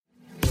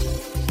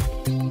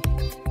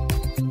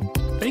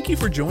Thank you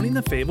for joining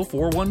the Fayetteville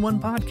 411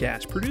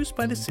 podcast produced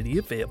by the City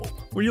of Fayetteville,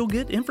 where you'll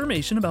get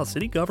information about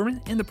city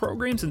government and the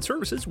programs and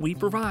services we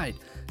provide.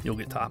 You'll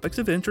get topics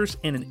of interest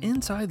and an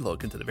inside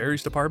look into the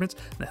various departments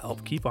that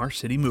help keep our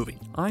city moving.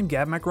 I'm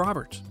Gab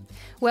McRoberts.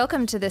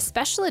 Welcome to this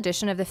special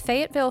edition of the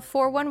Fayetteville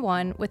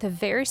 411 with a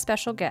very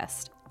special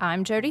guest.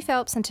 I'm Jody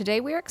Phelps, and today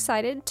we are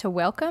excited to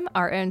welcome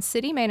our own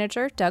city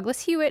manager,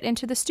 Douglas Hewitt,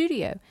 into the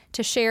studio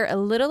to share a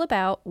little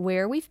about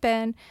where we've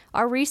been,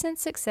 our recent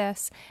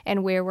success,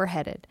 and where we're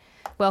headed.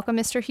 Welcome,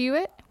 Mr.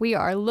 Hewitt. We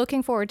are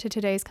looking forward to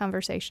today's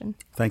conversation.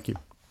 Thank you.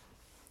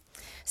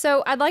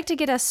 So I'd like to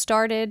get us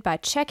started by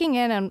checking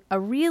in on a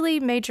really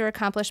major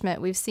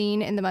accomplishment we've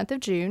seen in the month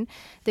of June,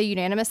 the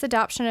unanimous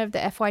adoption of the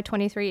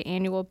FY23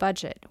 annual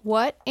budget.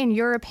 What, in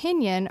your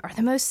opinion, are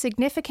the most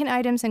significant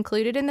items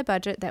included in the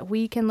budget that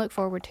we can look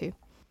forward to?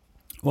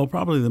 Well,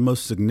 probably the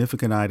most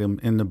significant item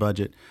in the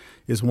budget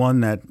is one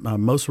that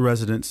most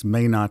residents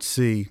may not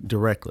see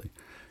directly.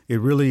 It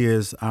really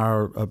is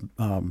our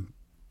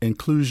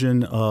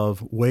inclusion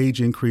of wage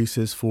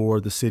increases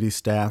for the city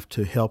staff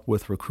to help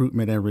with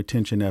recruitment and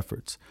retention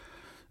efforts.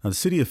 Now, the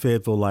city of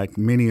Fayetteville, like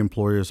many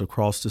employers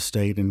across the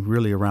state and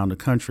really around the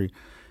country,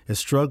 is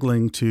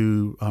struggling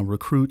to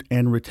recruit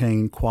and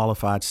retain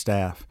qualified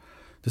staff.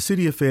 The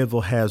city of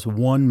Fayetteville has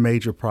one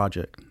major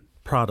product,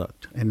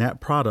 and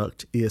that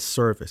product is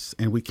service.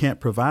 And we can't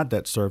provide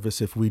that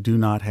service if we do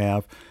not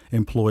have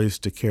employees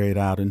to carry it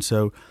out. And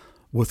so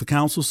with the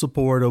council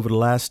support over the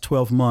last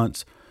 12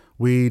 months,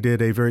 we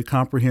did a very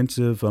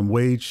comprehensive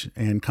wage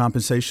and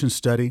compensation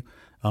study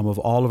of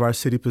all of our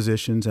city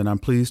positions, and I'm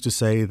pleased to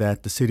say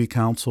that the city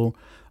council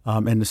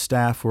and the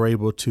staff were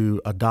able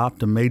to adopt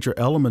the major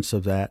elements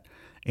of that,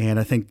 and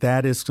I think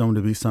that is going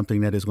to be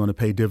something that is going to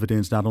pay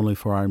dividends not only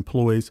for our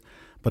employees,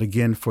 but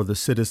again for the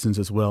citizens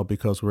as well,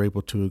 because we're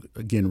able to,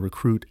 again,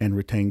 recruit and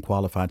retain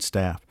qualified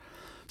staff.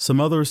 Some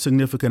other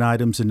significant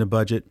items in the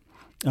budget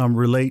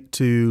relate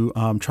to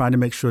trying to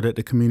make sure that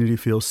the community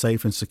feels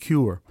safe and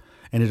secure.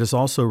 And it is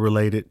also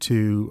related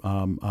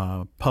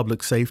to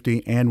public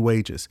safety and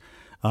wages.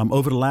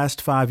 Over the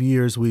last 5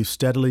 years, we've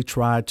steadily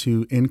tried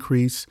to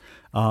increase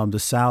the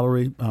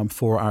salary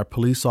for our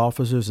police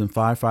officers and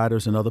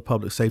firefighters and other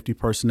public safety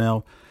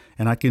personnel.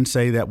 And I can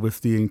say that with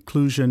the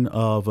inclusion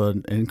of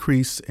an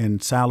increase in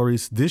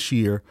salaries this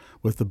year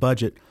with the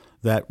budget,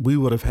 that we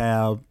would have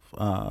had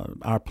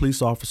our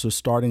police officers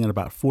starting at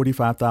about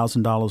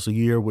 $45,000 a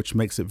year, which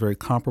makes it very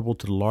comparable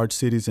to the large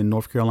cities in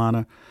North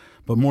Carolina.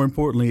 But more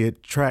importantly,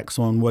 it tracks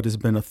on what has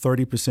been a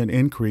 30%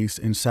 increase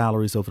in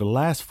salaries over the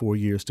last 4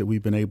 years that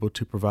we've been able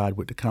to provide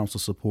with the council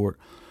support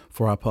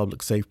for our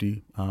public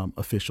safety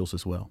officials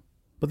as well.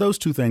 But those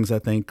two things, I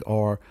think,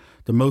 are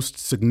the most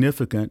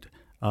significant,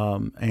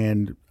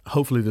 and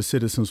hopefully the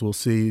citizens will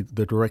see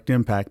the direct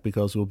impact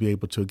because we'll be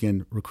able to,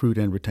 again, recruit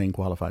and retain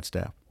qualified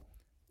staff.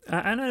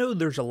 I know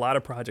there's a lot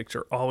of projects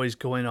that are always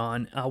going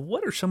on.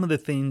 What are some of the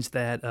things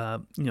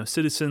that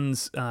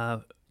citizens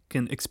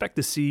can expect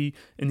to see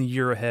in the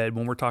year ahead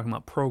when we're talking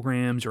about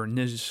programs or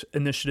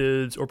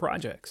initiatives or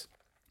projects?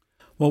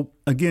 Well,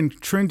 again,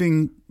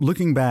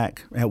 looking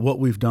back at what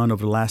we've done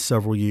over the last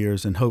several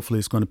years, and hopefully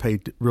it's going to pay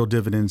real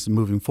dividends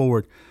moving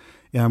forward.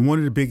 One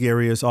of the big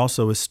areas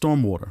also is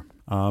stormwater.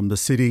 The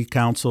city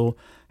council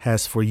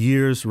has for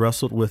years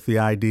wrestled with the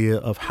idea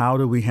of how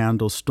do we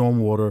handle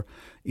stormwater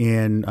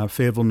in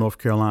Fayetteville, North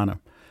Carolina.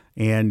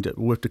 And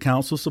with the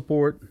council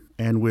support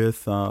and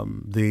with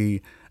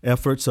the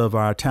efforts of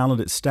our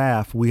talented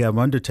staff, we have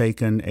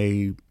undertaken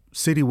a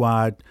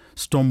citywide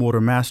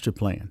stormwater master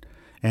plan.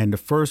 And the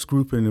first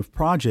grouping of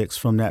projects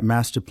from that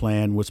master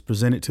plan was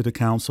presented to the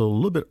council a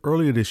little bit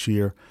earlier this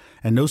year.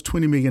 And those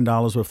 $20 million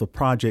worth of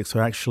projects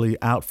are actually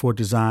out for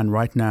design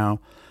right now.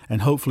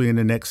 And hopefully in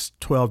the next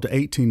 12 to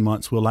 18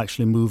 months, we'll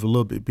actually move a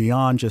little bit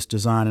beyond just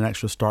design and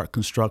actually start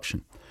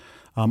construction.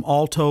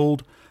 All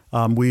told,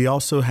 we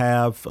also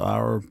have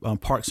our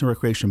Parks and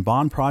Recreation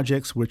bond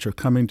projects, which are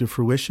coming to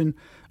fruition.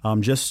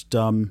 Just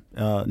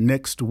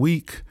next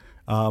week,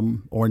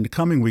 or in the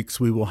coming weeks,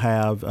 we will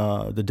have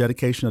the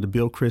dedication of the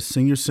Bill Chris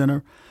Senior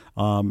Center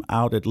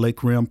out at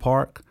Lake Rim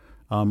Park.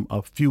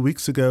 A few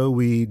weeks ago,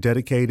 we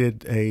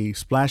dedicated a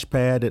splash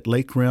pad at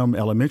Lake Rim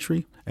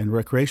Elementary and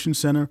Recreation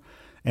Center.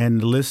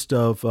 And the list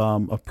of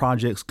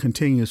projects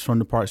continues from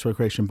the Parks and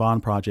Recreation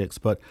bond projects.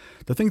 But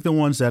I think the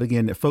ones that,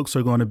 again, that folks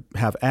are going to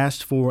have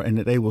asked for and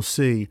that they will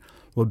see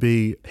will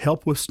be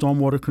help with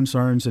stormwater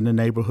concerns in the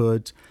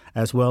neighborhoods,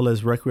 as well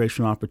as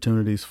recreational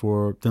opportunities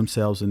for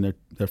themselves and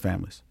their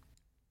families.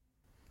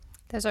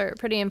 Those are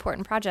pretty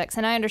important projects.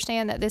 And I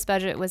understand that this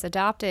budget was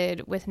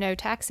adopted with no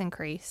tax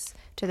increase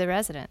to the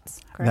residents,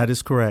 correct? That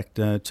is correct.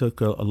 It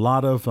took a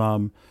lot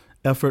of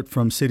effort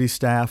from city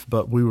staff,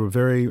 but we were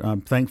very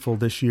thankful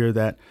this year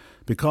that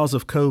because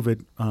of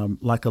COVID,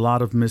 like a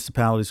lot of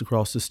municipalities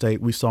across the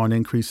state, we saw an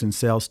increase in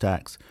sales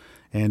tax.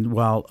 And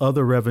while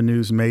other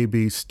revenues may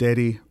be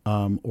steady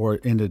or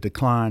in a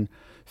decline,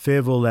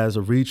 Fayetteville as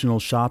a regional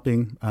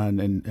shopping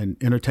and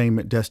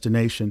entertainment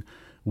destination,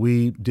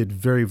 we did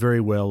very, very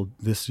well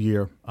this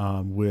year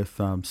with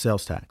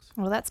sales tax.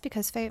 Well, that's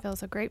because Fayetteville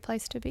is a great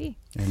place to be.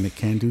 And the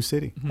Can-Do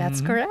City.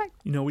 That's correct.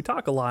 You know, we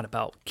talk a lot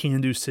about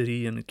Can-Do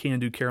City and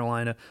Can-Do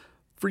Carolina.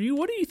 For you,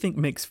 what do you think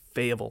makes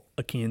Fayetteville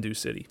a Can-Do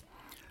City?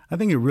 I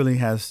think it really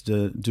has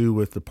to do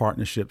with the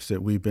partnerships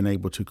that we've been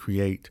able to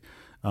create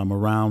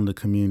around the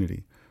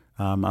community.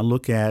 I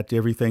look at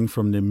everything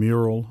from the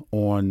mural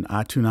on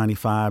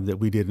I-295 that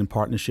we did in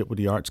partnership with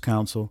the Arts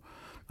Council.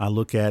 I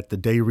look at the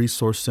Day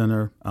Resource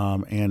Center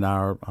and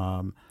our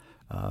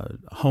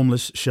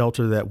homeless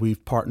shelter that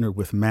we've partnered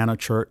with Manna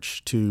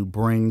Church to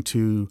bring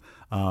to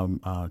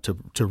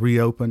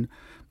reopen.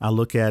 I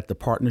look at the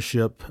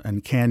partnership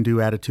and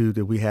can-do attitude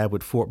that we have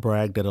with Fort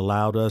Bragg that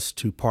allowed us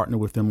to partner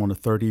with them on a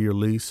 30-year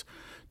lease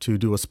to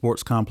do a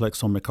sports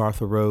complex on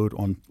MacArthur Road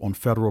on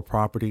federal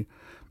property.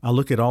 I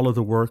look at all of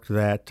the work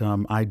that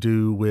I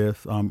do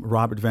with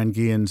Robert Van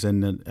Giens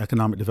and the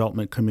Economic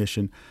Development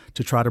Commission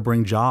to try to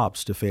bring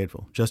jobs to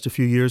Fayetteville. Just a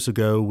few years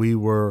ago, we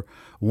were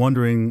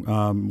wondering,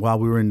 while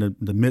we were in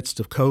the midst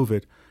of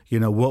COVID,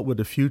 what would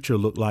the future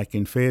look like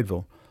in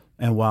Fayetteville?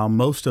 And while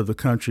most of the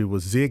country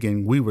was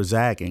zigging, we were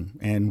zagging.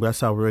 And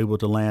that's how we were able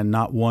to land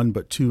not one,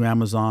 but two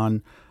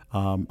Amazon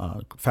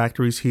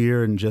factories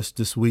here. And just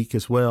this week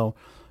as well,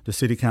 the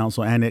City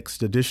Council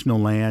annexed additional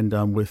land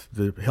with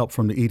the help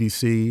from the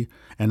EDC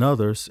and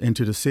others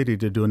into the city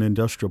to do an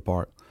industrial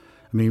park.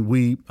 I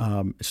mean,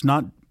 it's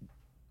not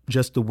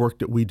just the work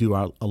that we do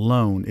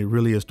alone. It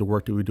really is the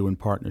work that we do in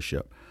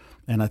partnership.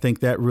 And I think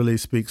that really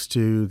speaks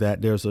to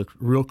that there's a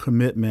real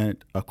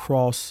commitment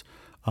across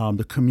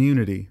the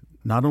community,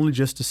 not only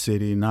just the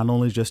city, not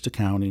only just the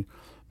county,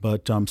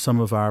 but some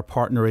of our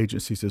partner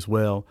agencies as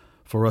well,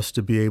 for us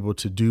to be able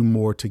to do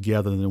more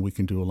together than we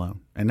can do alone.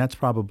 And that's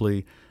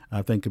probably,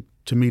 I think,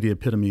 to me, the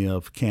epitome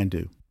of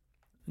can-do.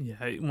 Yeah,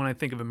 when I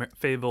think of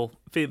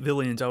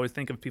Fayettevilleans, I always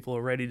think of people who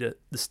are ready to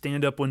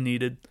stand up when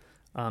needed,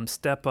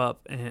 step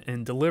up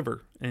and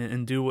deliver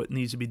and do what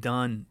needs to be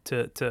done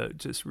to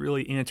just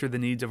really answer the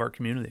needs of our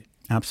community.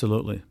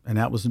 Absolutely. And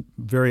that was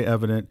very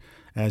evident,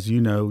 as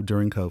you know,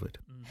 during COVID.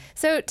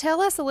 So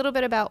tell us a little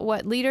bit about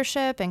what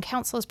leadership and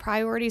council's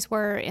priorities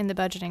were in the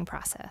budgeting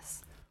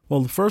process.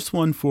 Well, the first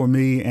one for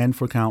me and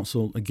for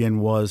council, again,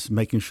 was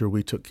making sure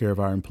we took care of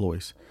our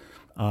employees.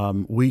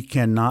 We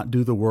cannot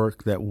do the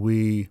work that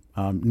we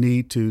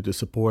need to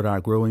support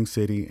our growing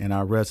city and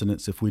our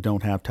residents if we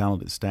don't have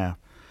talented staff.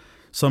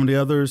 Some of the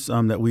others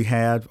that we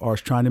have are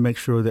trying to make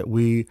sure that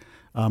we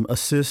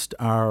assist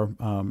our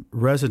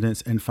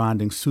residents in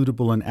finding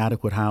suitable and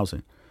adequate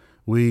housing.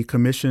 We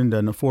commissioned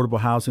an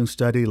affordable housing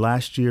study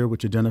last year,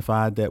 which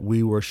identified that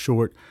we were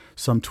short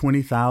some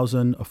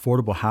 20,000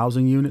 affordable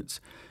housing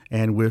units.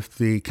 And with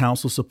the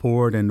council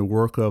support and the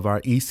work of our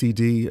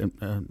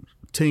ECD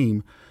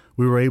team,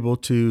 we were able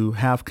to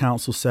have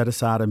council set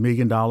aside $1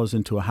 million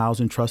into a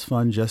housing trust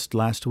fund just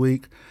last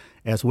week,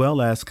 as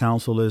well as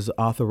council has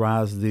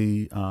authorized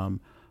the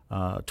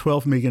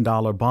 $12 million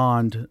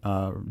bond,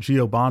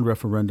 GO bond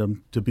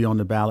referendum to be on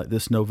the ballot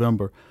this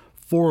November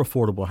for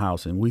affordable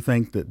housing. We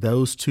think that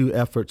those two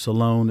efforts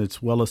alone,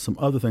 as well as some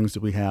other things that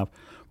we have,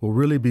 will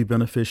really be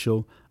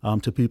beneficial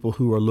to people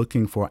who are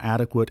looking for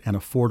adequate and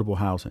affordable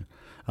housing.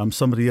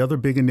 Some of the other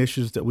big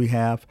initiatives that we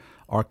have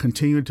are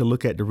continuing to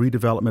look at the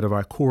redevelopment of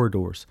our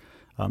corridors.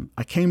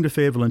 I came to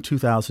Fayetteville in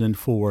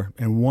 2004,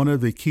 and one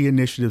of the key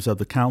initiatives of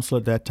the council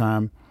at that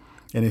time,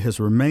 and it has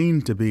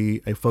remained to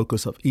be a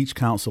focus of each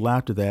council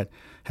after that,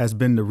 has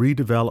been the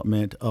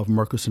redevelopment of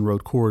Murchison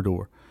Road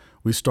corridor.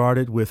 We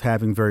started with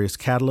having various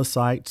catalyst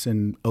sites,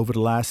 and over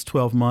the last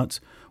 12 months,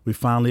 we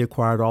finally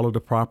acquired all of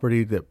the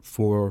property that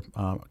for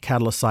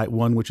Catalyst Site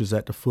 1, which is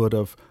at the foot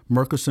of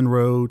Murchison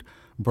Road,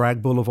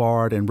 Bragg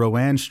Boulevard, and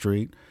Rowan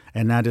Street,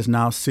 and that is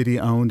now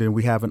city-owned, and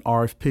we have an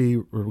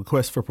RFP,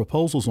 request for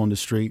proposals on the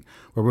street,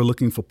 where we're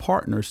looking for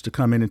partners to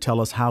come in and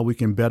tell us how we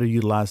can better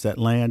utilize that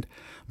land.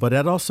 But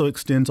that also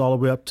extends all the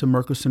way up to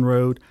Murchison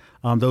Road,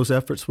 those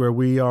efforts where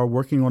we are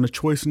working on a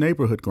Choice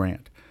Neighborhood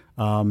Grant.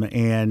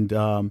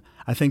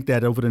 I think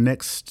that over the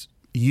next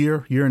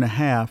year and a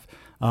half,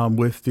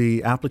 with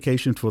the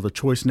application for the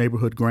Choice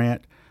Neighborhood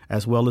Grant,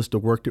 as well as the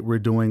work that we're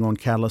doing on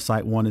Catalyst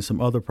Site 1 and some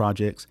other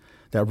projects,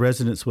 that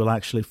residents will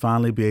actually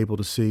finally be able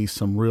to see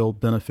some real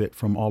benefit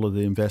from all of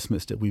the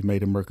investments that we've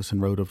made in Murchison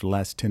Road over the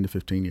last 10 to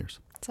 15 years.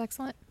 That's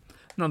excellent.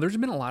 Now, there's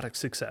been a lot of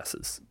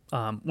successes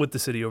with the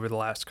city over the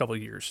last couple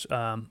of years.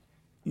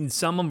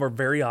 Some of them are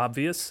very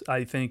obvious.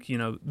 I think,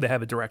 they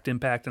have a direct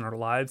impact in our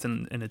lives,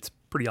 and it's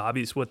pretty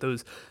obvious what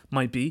those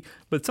might be.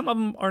 But some of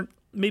them aren't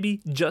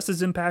maybe just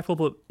as impactful,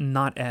 but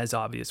not as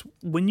obvious.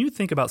 When you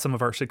think about some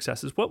of our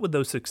successes, what would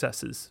those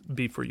successes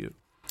be for you?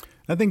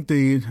 I think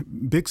the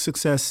big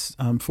success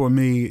for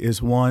me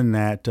is one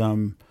that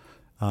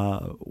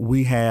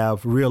we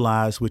have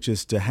realized, which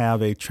is to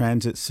have a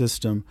transit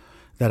system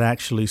that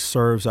actually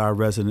serves our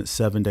residents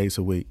 7 days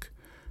a week.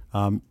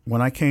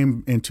 When I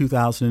came in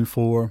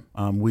 2004,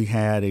 we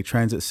had a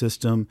transit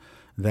system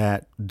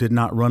that did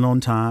not run on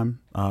time,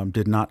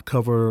 did not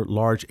cover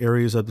large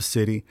areas of the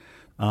city,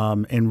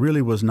 and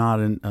really was not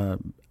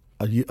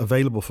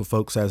available for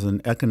folks as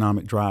an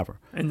economic driver.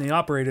 And they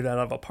operated out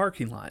of a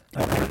parking lot,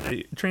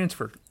 a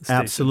transfer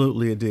station.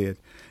 Absolutely, it did.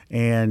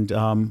 And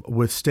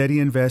with steady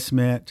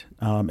investment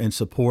and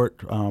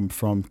support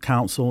from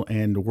council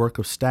and the work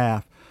of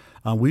staff,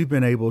 we've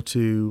been able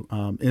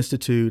to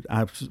institute,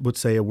 I would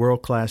say, a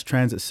world-class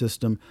transit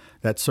system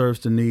that serves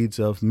the needs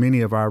of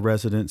many of our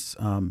residents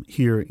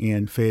here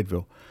in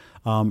Fayetteville.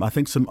 I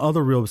think some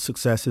other real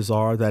successes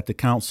are that the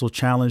council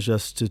challenged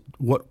us to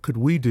what could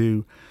we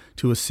do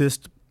to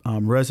assist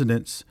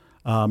residents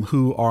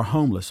who are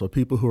homeless or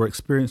people who are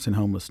experiencing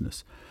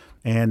homelessness.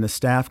 And the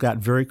staff got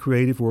very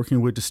creative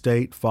working with the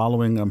state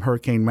following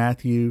Hurricane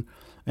Matthew,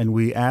 and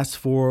we asked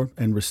for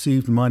and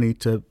received money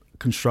to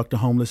construct a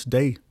homeless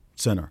day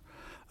center.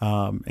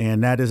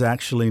 And that is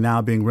actually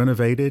now being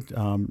renovated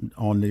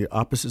on the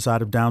opposite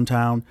side of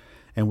downtown,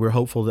 and we're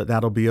hopeful that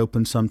that'll be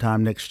open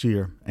sometime next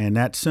year. And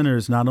that center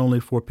is not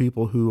only for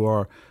people who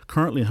are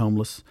currently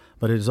homeless,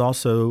 but it is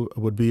also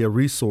would be a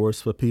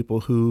resource for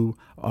people who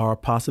are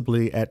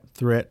possibly at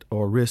threat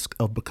or risk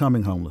of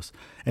becoming homeless.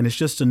 And it's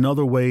just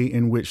another way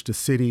in which the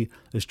city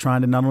is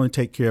trying to not only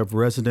take care of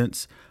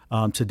residents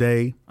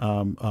today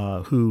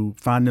who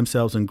find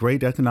themselves in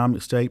great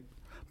economic state,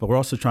 but we're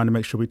also trying to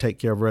make sure we take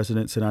care of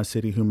residents in our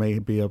city who may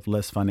be of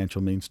less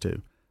financial means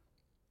too.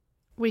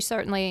 We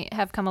certainly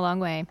have come a long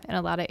way in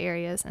a lot of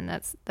areas, and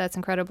that's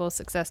incredible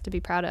success to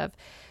be proud of.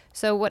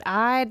 So what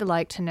I'd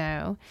like to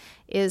know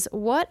is,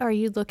 what are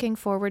you looking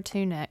forward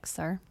to next,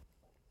 sir?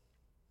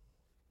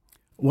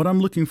 What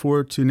I'm looking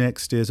forward to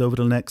next is over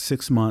the next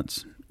 6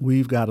 months,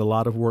 we've got a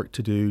lot of work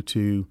to do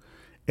to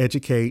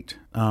educate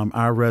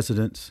our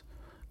residents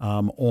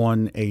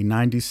on a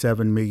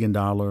 $97 million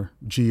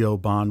GO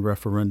bond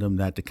referendum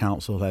that the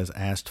council has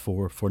asked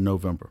for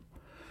November.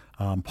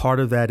 Part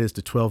of that is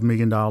the $12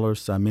 million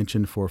I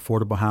mentioned for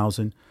affordable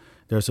housing.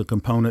 There's a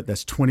component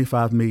that's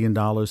 $25 million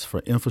for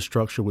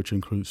infrastructure, which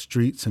includes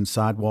streets and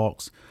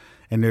sidewalks.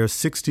 And there's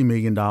 $60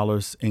 million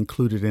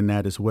included in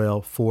that as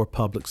well for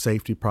public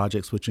safety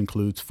projects, which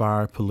includes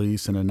fire,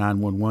 police, and a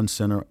 911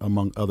 center,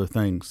 among other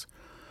things.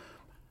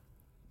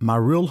 My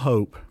real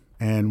hope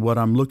and what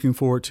I'm looking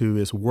forward to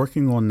is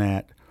working on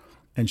that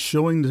and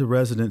showing the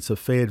residents of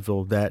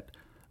Fayetteville that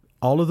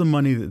all of the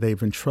money that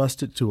they've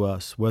entrusted to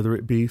us, whether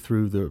it be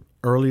through the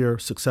earlier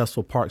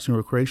successful Parks and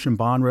Recreation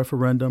bond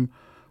referendum,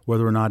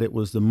 whether or not it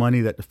was the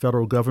money that the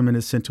federal government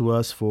has sent to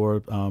us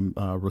for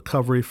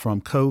recovery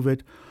from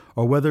COVID,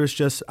 or whether it's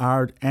just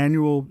our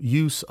annual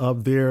use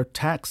of their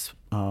tax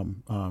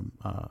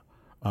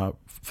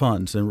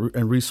funds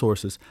and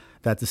resources,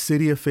 that the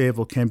city of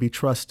Fayetteville can be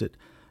trusted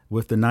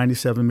with the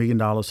 $97 million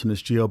from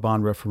this GO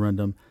bond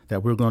referendum,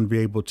 that we're going to be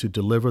able to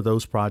deliver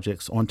those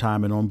projects on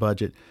time and on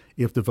budget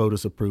if the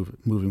voters approve it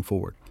moving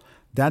forward.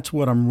 That's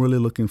what I'm really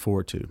looking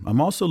forward to. I'm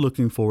also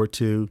looking forward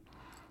to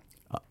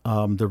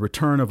the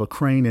return of a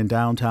crane in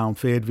downtown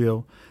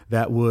Fayetteville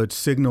that would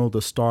signal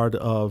the start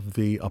of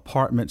the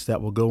apartments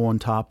that will go on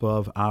top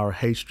of our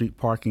Hay Street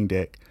parking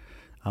deck.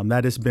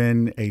 That has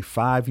been a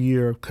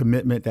 5-year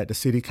commitment that the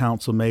City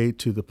Council made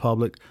to the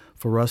public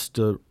for us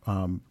to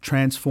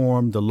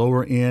transform the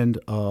lower end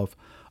of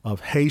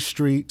Hay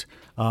Street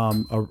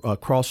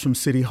across from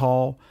City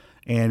Hall.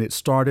 And it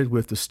started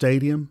with the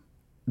stadium,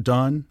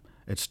 done.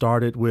 It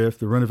started with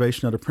the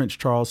renovation of the Prince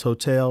Charles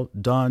Hotel,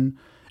 done.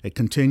 It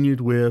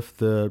continued with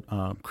the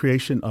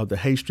creation of the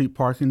Hay Street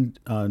parking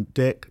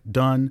deck,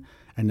 done.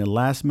 And the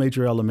last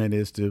major element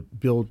is to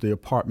build the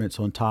apartments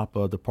on top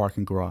of the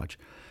parking garage.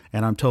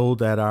 And I'm told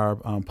that our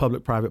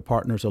public-private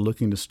partners are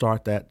looking to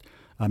start that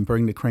and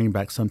bring the crane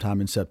back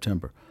sometime in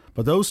September.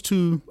 But those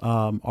two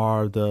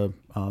are the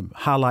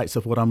highlights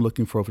of what I'm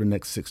looking for over the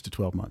next 6 to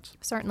 12 months.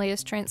 Certainly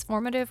is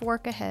transformative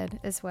work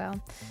ahead as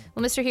well.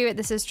 Well, Mr. Hewitt,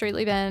 this has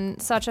truly been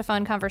such a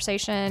fun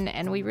conversation,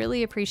 and we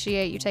really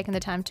appreciate you taking the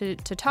time to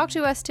talk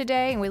to us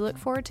today, and we look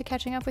forward to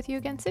catching up with you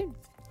again soon.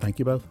 Thank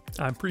you both.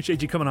 I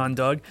appreciate you coming on,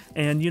 Doug.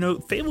 And,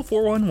 Fayetteville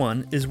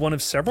 411 is one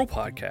of several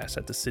podcasts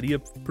that the city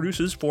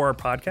produces for our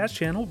podcast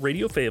channel,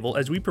 Radio Fayetteville,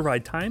 as we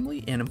provide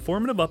timely and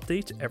informative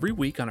updates every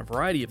week on a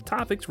variety of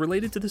topics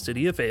related to the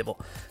city of Fayetteville.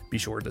 Be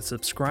sure to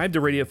subscribe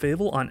to Radio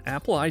Fayetteville on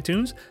Apple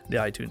iTunes, the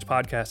iTunes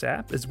Podcast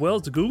app, as well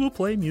as the Google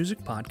Play Music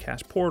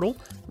Podcast portal.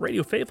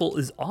 Radio Fayetteville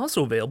is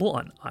also available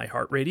on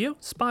iHeartRadio,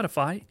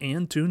 Spotify,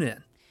 and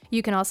TuneIn.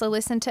 You can also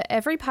listen to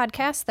every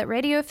podcast that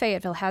Radio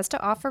Fayetteville has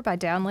to offer by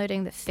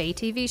downloading the Fay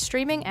TV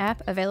streaming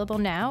app, available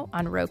now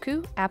on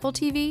Roku, Apple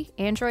TV,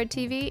 Android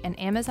TV, and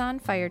Amazon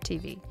Fire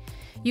TV.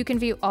 You can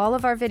view all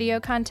of our video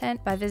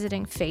content by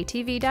visiting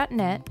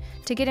faytv.net.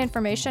 To get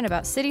information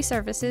about city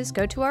services,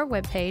 go to our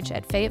webpage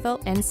at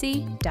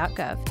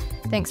fayettevillenc.gov.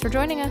 Thanks for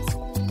joining us.